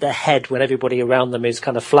that keep their head when everybody around them is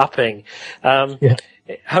kind of flapping. Yeah.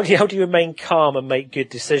 How do you remain calm and make good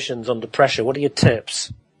decisions under pressure? What are your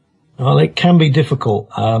tips? Well, it can be difficult.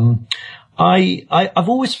 I've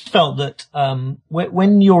always felt that,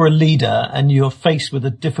 when you're a leader and you're faced with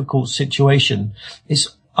a difficult situation,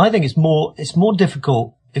 I think it's more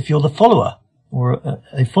difficult if you're the follower or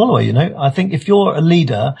a follower, I think if you're a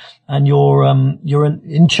leader and you're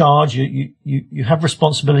in charge, you have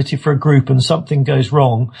responsibility for a group and something goes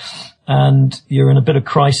wrong and you're in a bit of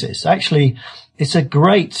crisis. Actually, it's a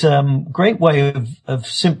great way of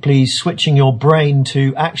simply switching your brain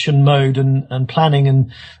to action mode and planning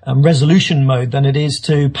and resolution mode than it is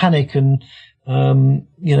to panic and,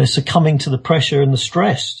 succumbing to the pressure and the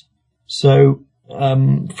stress. So,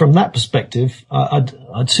 from that perspective,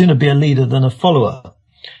 I'd sooner be a leader than a follower.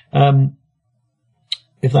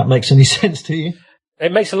 If that makes any sense to you.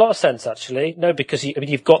 It makes a lot of sense, actually. No, because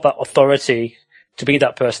you've got that authority to be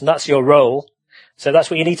that person. That's your role. So that's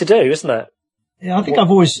what you need to do, isn't it? Yeah, I think I've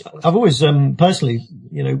always personally,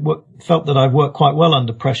 felt that I've worked quite well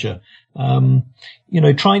under pressure. Trying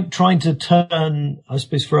to turn, I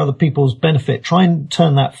suppose, for other people's benefit, try and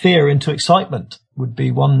turn that fear into excitement would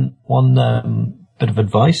be one bit of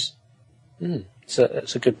advice. So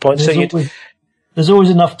that's a good point. There's always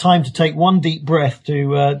enough time to take one deep breath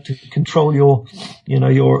to control your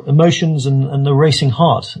emotions and the racing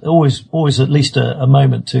heart. Always at least a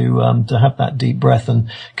moment to have that deep breath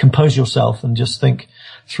and compose yourself and just think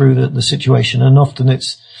through the situation. And often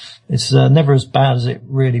it's never as bad as it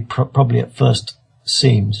really probably at first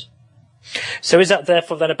seems. So is that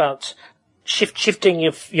therefore then about shifting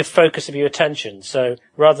your focus of your attention? So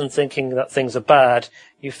rather than thinking that things are bad,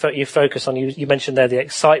 you focus on, you mentioned there the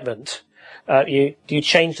excitement. Do you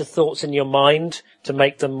change the thoughts in your mind to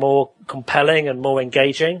make them more compelling and more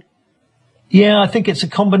engaging? Yeah, I think it's a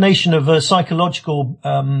combination of a psychological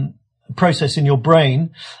process in your brain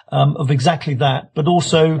of exactly that, but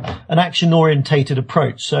also an action-orientated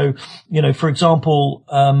approach. So, for example,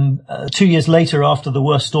 2 years later, after the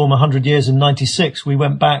worst storm 100 years in 96, we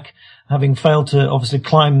went back, having failed to obviously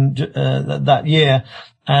climb that year,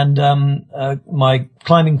 and my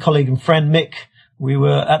climbing colleague and friend Mick, we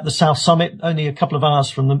were at the South Summit, only a couple of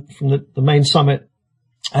hours from the main summit,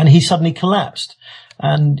 and he suddenly collapsed.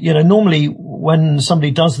 And, normally when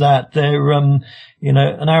somebody does that, they're, an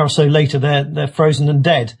hour or so later, they're frozen and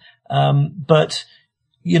dead. But,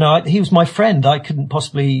 he was my friend. I couldn't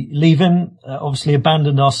possibly leave him, obviously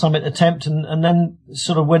abandoned our summit attempt and then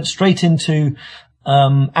sort of went straight into,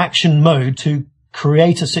 action mode to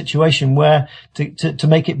create a situation where to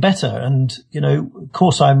make it better. And, of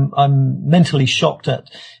course I'm mentally shocked at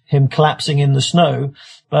him collapsing in the snow,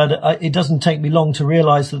 but it doesn't take me long to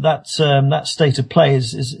realize that state of play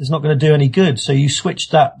is not going to do any good. So you switch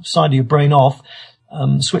that side of your brain off,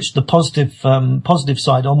 switched the positive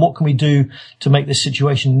side on. What can we do to make this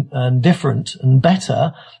situation different and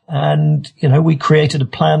better? And, we created a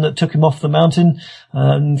plan that took him off the mountain.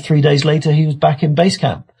 And 3 days later, he was back in base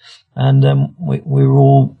camp. And we were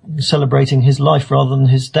all celebrating his life rather than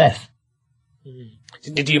his death.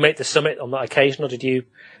 Did you make the summit on that occasion, or did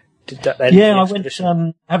that then? Yeah, I went,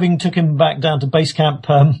 having took him back down to base camp,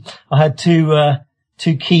 I had two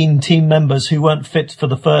keen team members who weren't fit for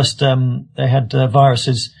the first, they had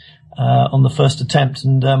viruses, on the first attempt.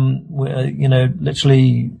 And,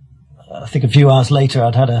 literally, I think a few hours later,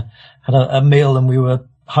 I'd had a meal, and we were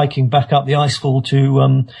hiking back up the icefall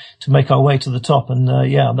to make our way to the top. And,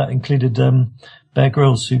 that included, Bear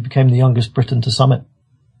Grylls, who became the youngest Briton to summit.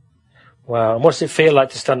 Wow. And what does it feel like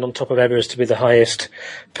to stand on top of Everest, to be the highest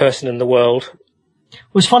person in the world? It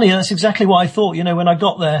was funny. That's exactly what I thought. When I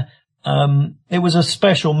got there, it was a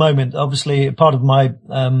special moment. Obviously, part of my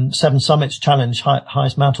 7 Summits challenge,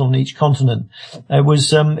 highest mountain on each continent. It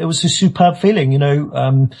was a superb feeling.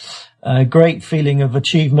 A great feeling of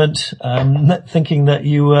achievement. Thinking that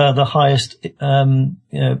you were the highest,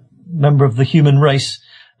 member of the human race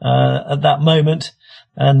at that moment.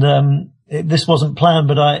 And this wasn't planned,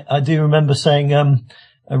 but I do remember saying a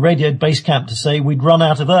radioed base camp to say we'd run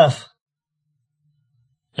out of Earth.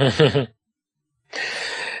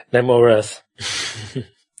 No more Earth.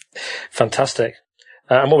 Fantastic.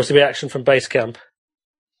 And what was the reaction from base camp?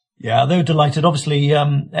 Yeah, they were delighted. Obviously,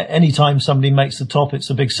 any time somebody makes the top, it's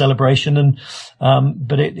a big celebration, and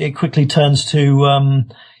but it quickly turns to a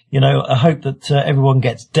hope that everyone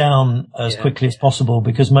gets down as quickly as possible,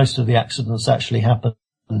 because most of the accidents actually happen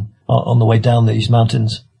on the way down these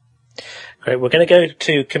mountains. Great. We're going to go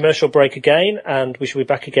to commercial break again, and we shall be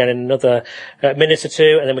back again in another minute or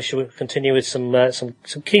two, and then we shall continue with some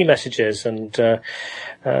key messages and to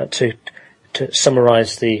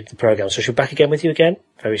summarise the programme. So she'll be back again with you again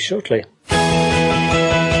very shortly.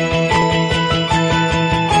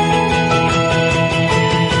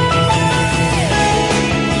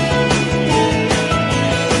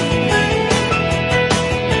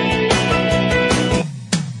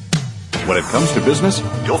 When it comes to business,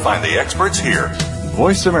 you'll find the experts here.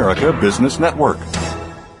 Voice America Business Network.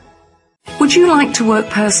 Would you like to work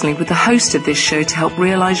personally with the host of this show to help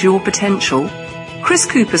realise your potential? Chris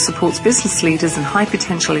Cooper supports business leaders and high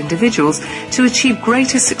potential individuals to achieve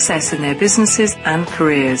greater success in their businesses and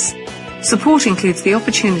careers. Support includes the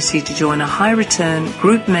opportunity to join a high return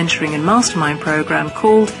group mentoring and mastermind program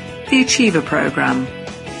called the Achiever Program.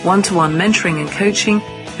 One-to-one mentoring and coaching,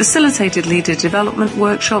 facilitated leader development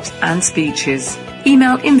workshops and speeches.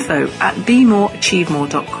 Email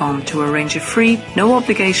info@bemoreachievemore.com to arrange a free, no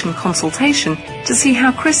obligation consultation to see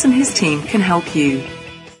how Chris and his team can help you.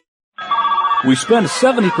 We spend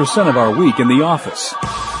 70% of our week in the office.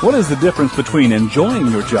 What is the difference between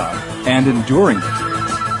enjoying your job and enduring it?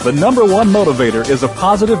 The number one motivator is a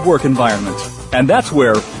positive work environment. And that's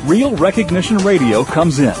where Real Recognition Radio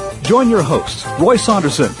comes in. Join your hosts, Roy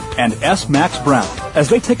Saunderson and S. Max Brown, as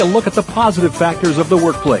they take a look at the positive factors of the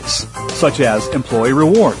workplace, such as employee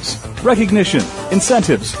rewards, recognition,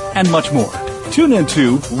 incentives, and much more. Tune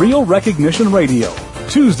into Real Recognition Radio,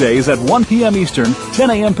 Tuesdays at 1 p.m. Eastern, 10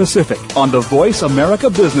 a.m. Pacific, on the Voice America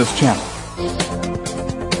Business Channel.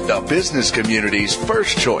 The business community's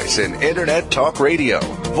first choice in Internet Talk Radio,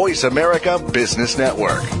 Voice America Business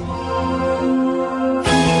Network.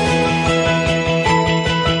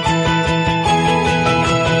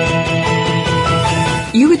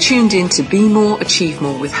 You are tuned in to Be More, Achieve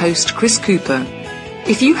More with host Chris Cooper.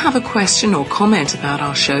 If you have a question or comment about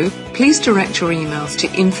our show, please direct your emails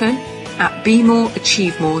to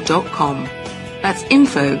info@bemoreachievemore.com. That's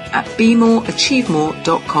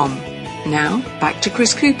info@bemoreachievemore.com. Now, back to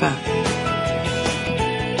Chris Cooper.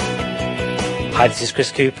 Hi, this is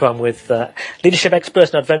Chris Cooper. I'm with leadership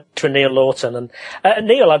expert and adventurer Neil Laughton. And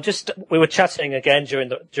Neil, we were chatting again during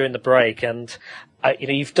the break, and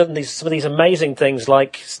you've done some of these amazing things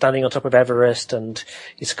like standing on top of Everest and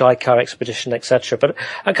your Skycar expedition, etc. But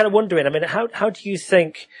I'm kind of wondering, how do you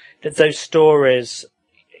think that those stories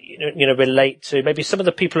relate to maybe some of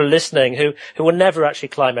the people who are listening who will never actually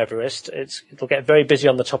climb Everest? It'll get very busy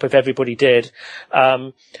on the top if everybody did,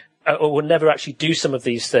 or will never actually do some of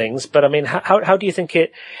these things. But how do you think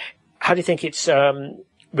it's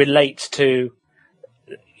relates to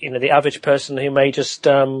the average person who may just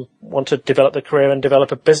want to develop a career and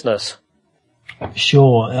develop a business?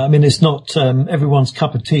 Sure. It's not everyone's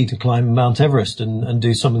cup of tea to climb Mount Everest and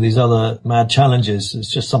do some of these other mad challenges. It's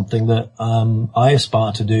just something that I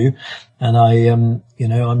aspire to do, and I'm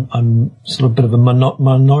sort of a bit of a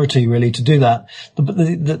minority really to do that. But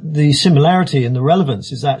the similarity and the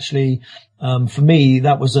relevance is actually for me,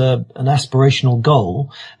 that was an aspirational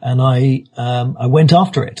goal, and I went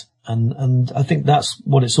after it. And I think that's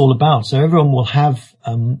what it's all about. So everyone will have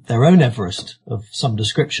their own Everest of some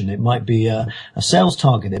description. It might be a sales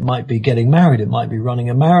target. It might be getting married. It might be running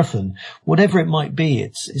a marathon. Whatever it might be,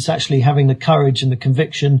 it's actually having the courage and the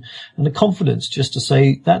conviction and the confidence just to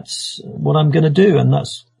say, that's what I'm going to do, and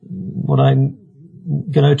that's what I'm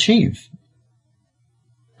going to achieve.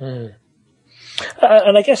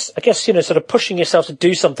 And I guess, sort of pushing yourself to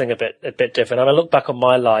do something a bit different. And I look back on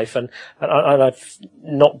my life and I've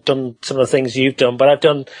not done some of the things you've done, but I've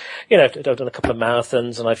done, I've done a couple of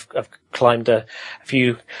marathons, and I've climbed a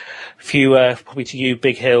few, probably to you,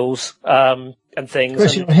 big hills, and things.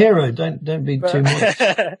 Chris, you're a hero. Don't be too much.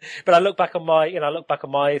 But I look back on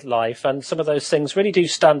my life, and some of those things really do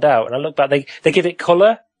stand out. And I look back, they give it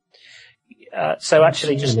colour. So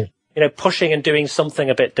actually just, pushing and doing something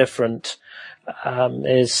a bit different,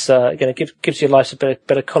 gives your life a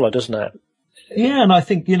bit of colour, doesn't it? Yeah, and I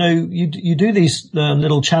think, you do these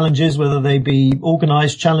little challenges, whether they be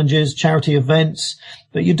organised challenges, charity events,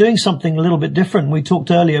 but you're doing something a little bit different. We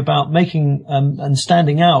talked earlier about making and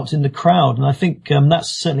standing out in the crowd, and I think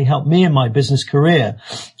that's certainly helped me in my business career.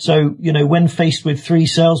 So, when faced with 3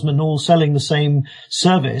 salesmen all selling the same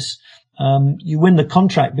service, you win the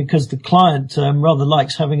contract because the client rather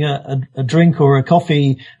likes having a drink or a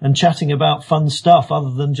coffee and chatting about fun stuff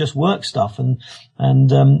other than just work stuff. And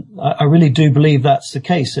I really do believe that's the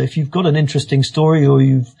case. So if you've got an interesting story, or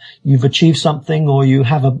you've achieved something, or you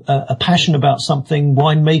have a passion about something,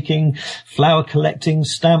 winemaking, flower collecting,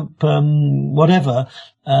 stamp, whatever,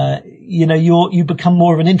 you become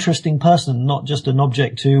more of an interesting person, not just an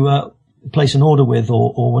object to place an order with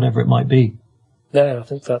or whatever it might be. No, I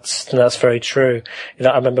think that's very true.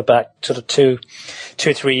 I remember back sort of two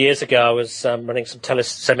or 3 years ago, I was running some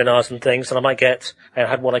teleseminars and things, and I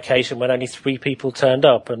had one occasion when only 3 people turned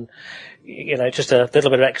up, and just a little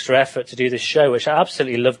bit of extra effort to do this show, which I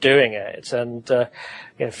absolutely love doing it. And a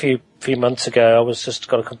few months ago, I was just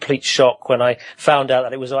got a complete shock when I found out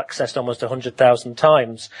that it was accessed almost 100,000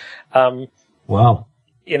 times. Wow.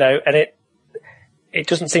 And it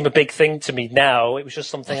doesn't seem a big thing to me now. It was just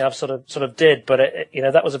something I've sort of did, but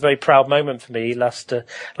that was a very proud moment for me last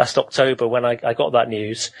October when I got that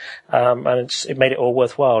news, and it made it all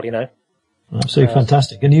worthwhile. Absolutely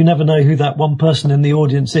fantastic. And you never know who that one person in the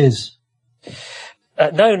audience is.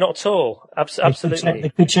 No, not at all. Absolutely,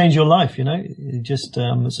 it could change your life. It just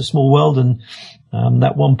it's a small world, and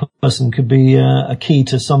that one person could be a key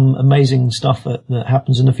to some amazing stuff that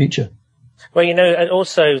happens in the future. Well, and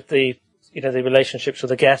also the relationships with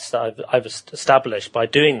the guests that I've established by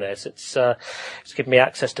doing this. It's given me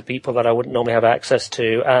access to people that I wouldn't normally have access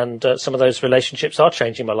to, and some of those relationships are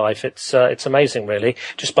changing my life. It's amazing, really,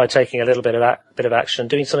 just by taking a little bit of action,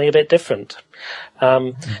 doing something a bit different.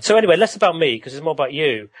 So anyway, less about me, because it's more about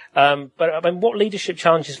you. But I mean, what leadership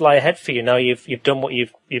challenges lie ahead for you now you've done what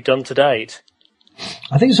you've done to date?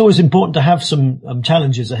 I think it's always important to have some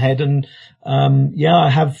challenges ahead, and I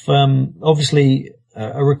have obviously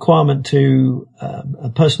a requirement to a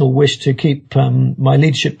personal wish to keep my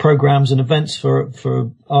leadership programs and events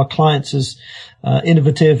for our clients as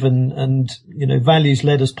innovative and values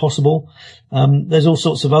led as possible. There's all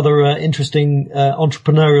sorts of other interesting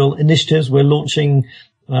entrepreneurial initiatives. We're launching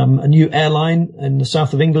a new airline in the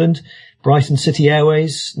south of England, Brighton City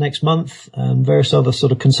Airways, next month, and various other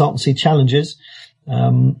sort of consultancy challenges.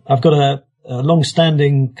 I've got a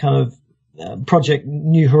long-standing kind of project,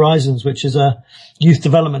 New Horizons, which is a youth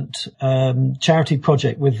development charity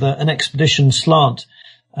project with an expedition slant.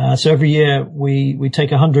 So every year we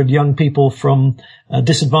take 100 young people from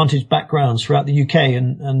disadvantaged backgrounds throughout the UK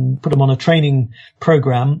and put them on a training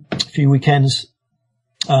program, a few weekends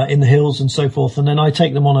in the hills and so forth, and then I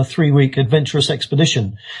take them on a 3-week adventurous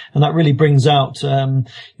expedition, and that really brings out some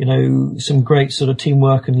great sort of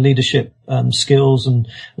teamwork and leadership skills and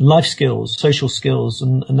life skills, social skills,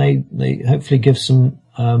 and they hopefully give some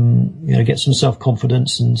get some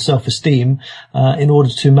self-confidence and self-esteem in order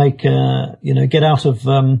to make get out of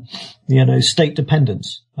state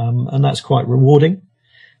dependence, and that's quite rewarding.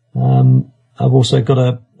 I've also got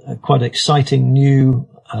a quite exciting new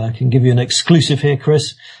I can give you an exclusive here,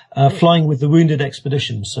 Chris. Flying with the Wounded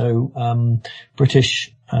expedition. So,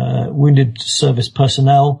 British, wounded service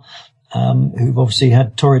personnel, who've obviously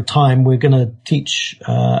had torrid time. We're going to teach,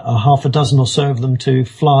 a half a dozen or so of them to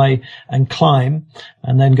fly and climb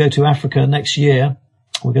and then go to Africa next year.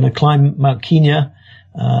 We're going to climb Mount Kenya,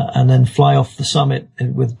 and then fly off the summit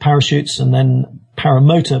with parachutes and then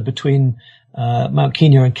paramotor between, Mount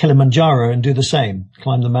Kenya and Kilimanjaro and do the same.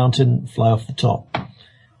 Climb the mountain, fly off the top.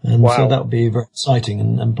 And wow. so that would be very exciting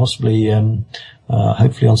and possibly,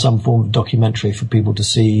 hopefully on some form of documentary for people to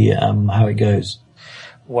see how it goes.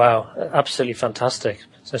 Wow, absolutely fantastic.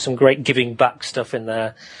 So some great giving back stuff in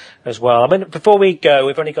there as well. I mean, before we go,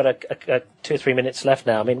 we've only got a 2 or 3 minutes left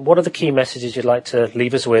now. I mean, what are the key messages you'd like to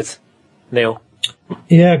leave us with, Neil?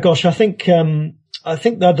 Yeah, gosh, I think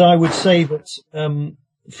that I would say that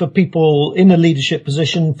for people in a leadership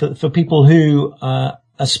position, for people who are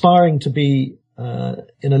aspiring to be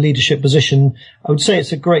in a leadership position, I would say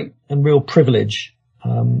it's a great and real privilege.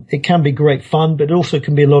 It can be great fun, but it also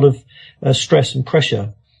can be a lot of stress and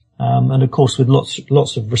pressure, and of course with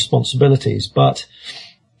lots of responsibilities. But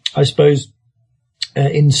I suppose,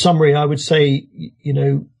 in summary, I would say,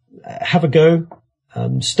 have a go,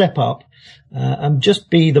 step up, and just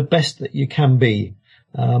be the best that you can be,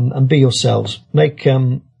 and be yourselves.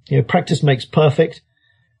 Practice makes perfect.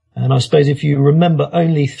 And I suppose if you remember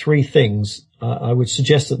only 3 things, I would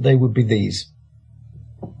suggest that they would be these: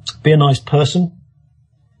 be a nice person,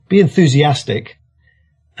 be enthusiastic,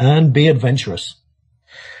 and be adventurous.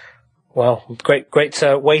 Well, great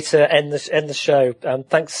way to end the show.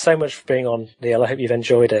 Thanks so much for being on, Neil. I hope you've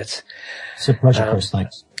enjoyed it. It's a pleasure, Chris.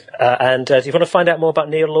 Thanks. And if you want to find out more about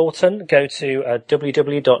Neil Laughton, go to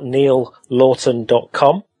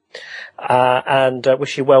www.neillaughton.com. And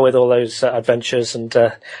wish you well with all those adventures, and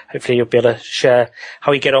hopefully you'll be able to share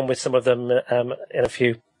how you get on with some of them in a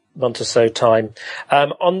few months or so time.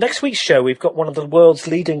 On next week's show, we've got one of the world's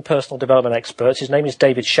leading personal development experts. His name is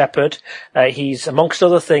David Shepherd. He's, amongst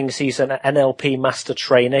other things, he's an NLP master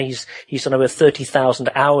trainer. He's done over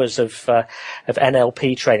 30,000 hours of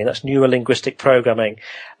NLP training. That's neuro-linguistic programming.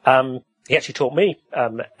 He actually taught me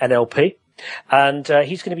NLP. And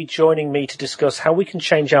he's going to be joining me to discuss how we can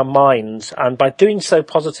change our minds, and by doing so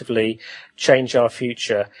positively, change our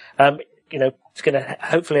future. It's going to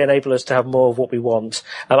hopefully enable us to have more of what we want.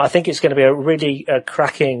 I think it's going to be a really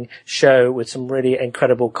cracking show with some really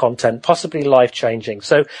incredible content, possibly life-changing.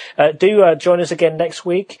 So do join us again next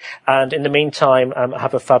week, and in the meantime,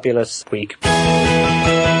 have a fabulous week.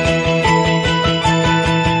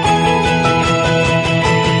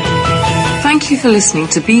 Thank you for listening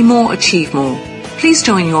to Be More, Achieve More. Please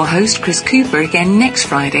join your host, Chris Cooper, again next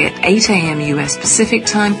Friday at 8 a.m. US Pacific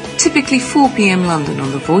Time, typically 4 p.m. London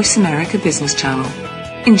on the Voice America Business Channel.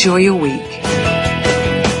 Enjoy your week.